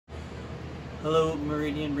Hello,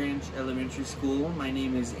 Meridian Branch Elementary School. My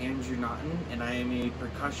name is Andrew Naughton, and I am a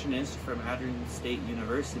percussionist from Adrian State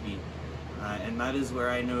University. And that is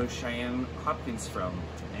where I know Cheyenne Hopkins from.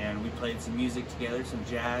 And we played some music together, some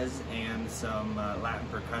jazz and some Latin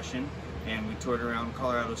percussion. And we toured around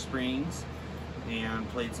Colorado Springs and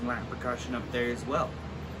played some Latin percussion up there as well.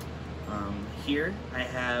 Here I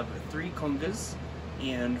have 3 congas,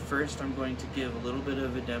 and first I'm going to give a little bit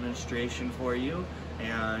of a demonstration for you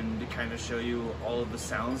and kind of show you all of the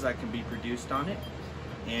sounds that can be produced on it.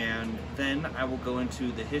 And then I will go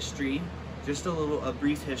into the history, just a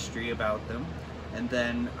brief history about them, and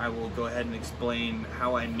then I will go ahead and explain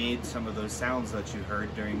how I made some of those sounds that you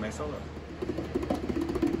heard during my solo.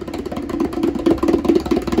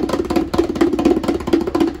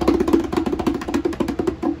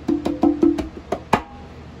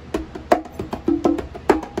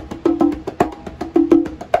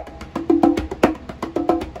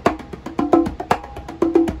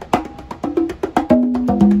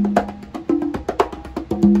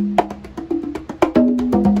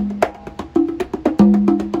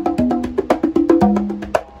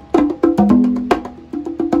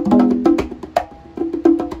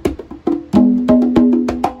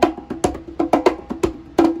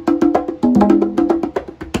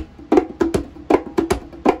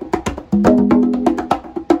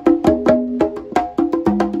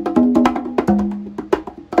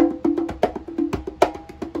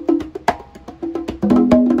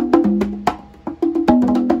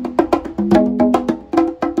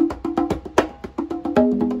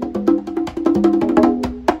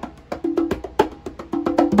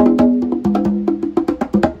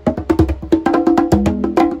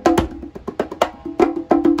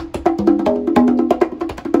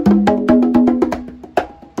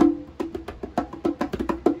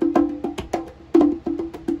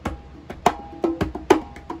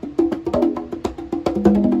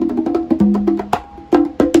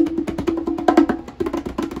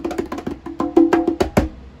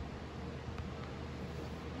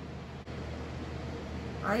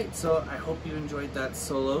 Alright, so I hope you enjoyed that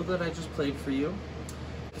solo that I just played for you.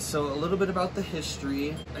 So a little bit about the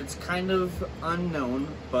history. It's kind of unknown,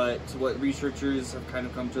 but what researchers have kind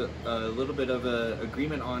of come to a little bit of an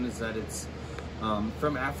agreement on is that it's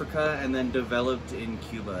from Africa and then developed in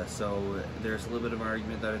Cuba. So there's a little bit of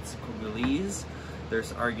argument that it's Congolese.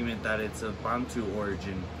 There's argument that it's of Bantu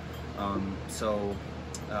origin.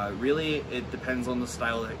 Really it depends on the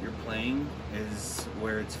style that you're playing is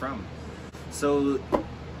where it's from. So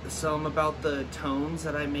some about the tones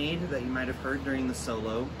that I made that you might have heard during the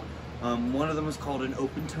solo. One of them is called an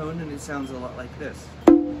open tone, and it sounds a lot like this.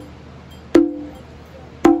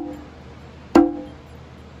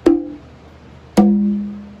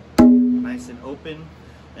 Nice and open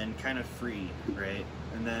and kind of free, right?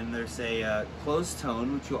 And then there's a closed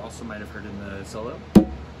tone, which you also might have heard in the solo.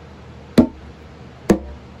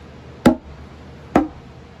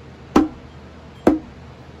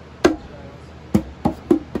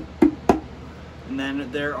 And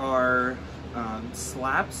then there are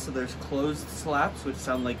slaps, so there's closed slaps, which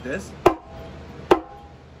sound like this.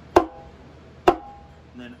 And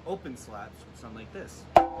then open slaps, which sound like this.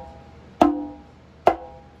 And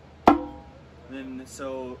then,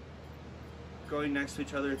 so going next to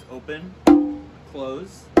each other, it's open,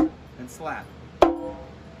 close, and slap. And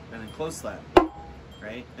then close slap,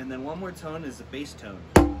 right? And then one more tone is a bass tone.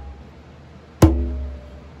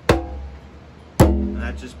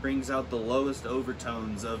 That just brings out the lowest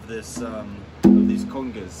overtones of this of these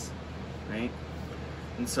congas, right?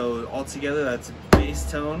 And so altogether, that's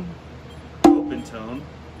bass tone, open tone,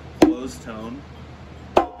 closed tone,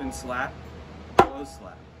 open slap, closed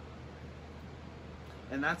slap.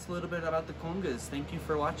 And that's a little bit about the congas. Thank you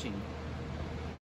for watching.